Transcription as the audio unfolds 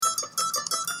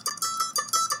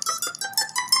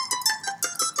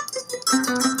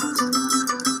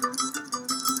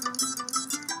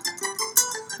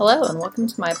Hello, and welcome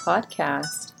to my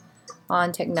podcast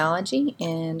on technology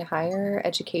and higher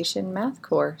education math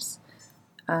course.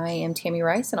 I am Tammy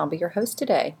Rice, and I'll be your host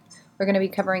today. We're going to be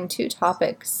covering two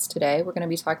topics today. We're going to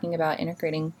be talking about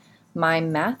integrating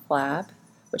MyMathLab,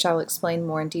 which I will explain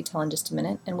more in detail in just a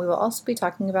minute, and we will also be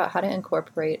talking about how to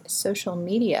incorporate social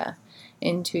media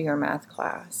into your math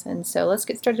class. And so let's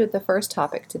get started with the first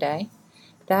topic today.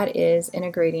 That is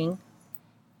integrating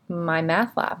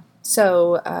MyMathLab.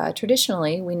 So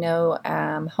traditionally, we know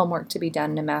homework to be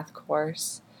done in a math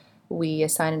course. We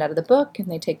assign it out of the book, and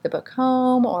they take the book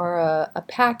home or a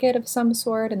packet of some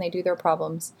sort, and they do their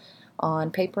problems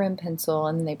on paper and pencil,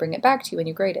 and then they bring it back to you and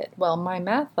you grade it. Well,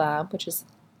 MyMathLab, which is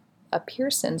a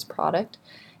Pearson's product,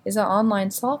 is an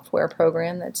online software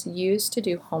program that's used to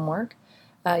do homework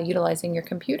utilizing your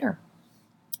computer.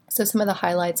 So some of the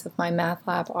highlights of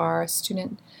MyMathLab are a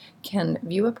student can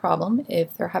view a problem.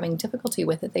 If they're having difficulty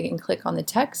with it, they can click on the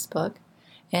textbook,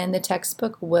 and the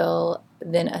textbook will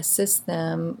then assist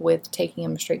them with taking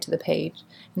them straight to the page.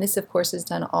 And this, of course, is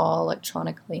done all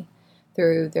electronically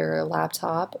through their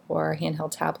laptop or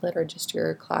handheld tablet or just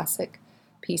your classic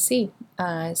PC.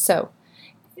 So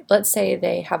let's say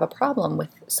they have a problem with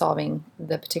solving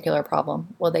the particular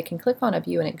problem. Well, they can click on a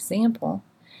view an example,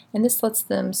 and this lets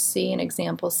them see an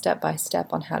example step by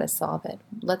step on how to solve it.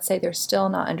 Let's say they're still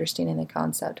not understanding the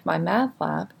concept.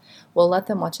 MyMathLab will let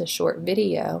them watch a short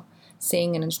video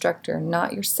seeing an instructor,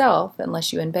 not yourself,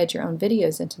 unless you embed your own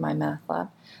videos into MyMathLab,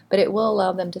 but it will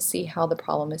allow them to see how the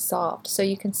problem is solved. So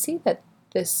you can see that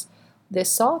this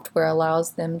software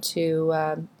allows them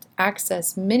to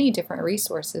access many different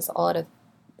resources all at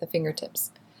the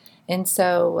fingertips. And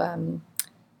so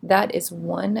that is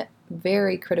one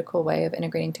very critical way of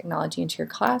integrating technology into your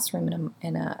classroom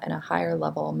in a higher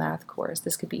level math course.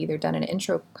 This could be either done in an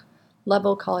intro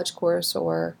level college course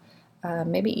or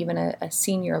maybe even a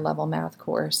senior level math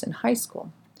course in high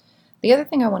school. The other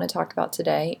thing I want to talk about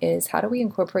today is how do we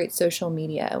incorporate social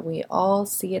media? We all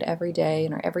see it every day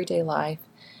in our everyday life,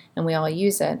 and we all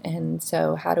use it. And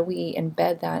so how do we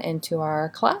embed that into our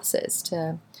classes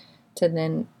to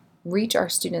then reach our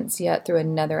students yet through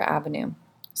another avenue?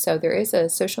 So there is a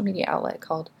social media outlet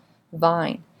called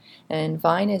Vine, and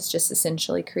Vine is just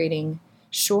essentially creating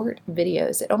short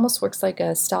videos. It almost works like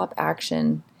a stop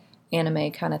action anime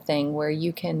kind of thing where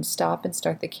you can stop and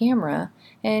start the camera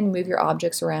and move your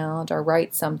objects around or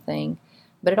write something,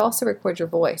 but it also records your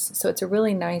voice. So it's a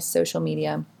really nice social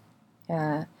media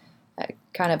kind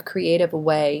of creative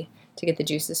way to get the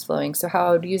juices flowing. So how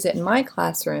I would use it in my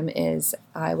classroom is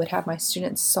I would have my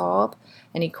students solve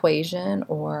an equation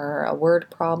or a word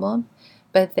problem,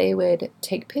 but they would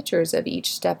take pictures of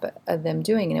each step of them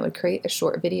doing, and it would create a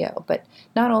short video. But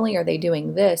not only are they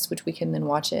doing this, which we can then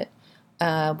watch it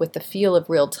with the feel of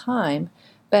real time,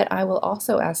 but I will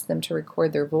also ask them to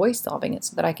record their voice solving it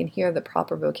so that I can hear the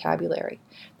proper vocabulary.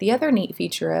 The other neat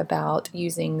feature about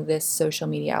using this social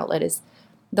media outlet is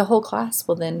the whole class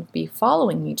will then be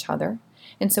following each other.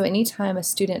 And so anytime a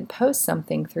student posts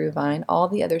something through Vine, all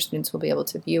the other students will be able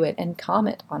to view it and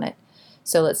comment on it.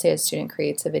 So let's say a student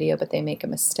creates a video, but they make a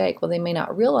mistake. Well, they may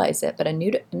not realize it, but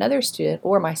another student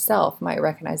or myself might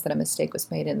recognize that a mistake was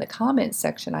made in the comments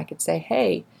section. I could say,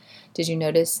 hey, did you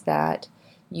notice that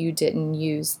you didn't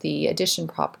use the addition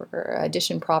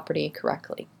property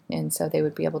correctly? And so they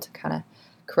would be able to kind of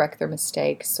correct their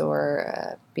mistakes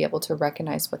or be able to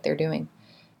recognize what they're doing.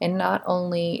 And not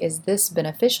only is this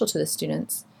beneficial to the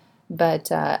students, but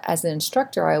as an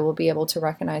instructor, I will be able to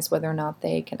recognize whether or not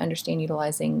they can understand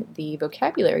utilizing the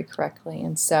vocabulary correctly.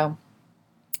 And so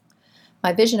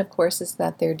my vision, of course, is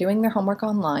that they're doing their homework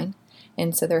online,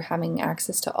 and so they're having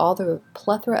access to all the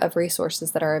plethora of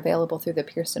resources that are available through the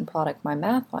Pearson product,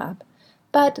 MyMathLab,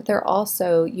 but they're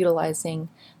also utilizing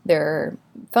their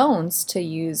phones to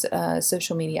use a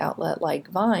social media outlet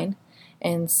like Vine.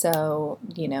 And so,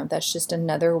 that's just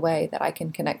another way that I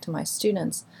can connect to my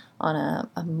students on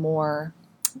a more,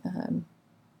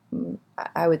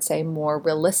 I would say, more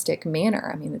realistic manner.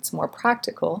 I mean, it's more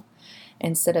practical.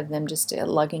 Instead of them just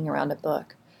lugging around a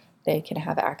book, they can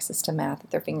have access to math at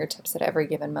their fingertips at every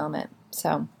given moment.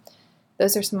 So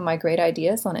those are some of my great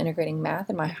ideas on integrating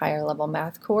math in my higher level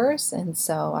math course. And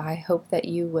so I hope that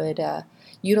you would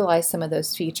utilize some of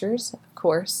those features. Of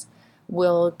course,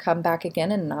 we'll come back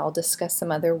again and I'll discuss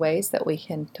some other ways that we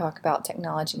can talk about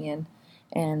technology in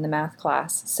the math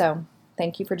class. So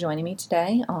thank you for joining me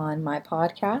today on my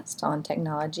podcast on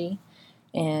technology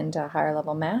and higher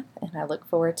level math, and I look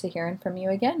forward to hearing from you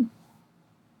again.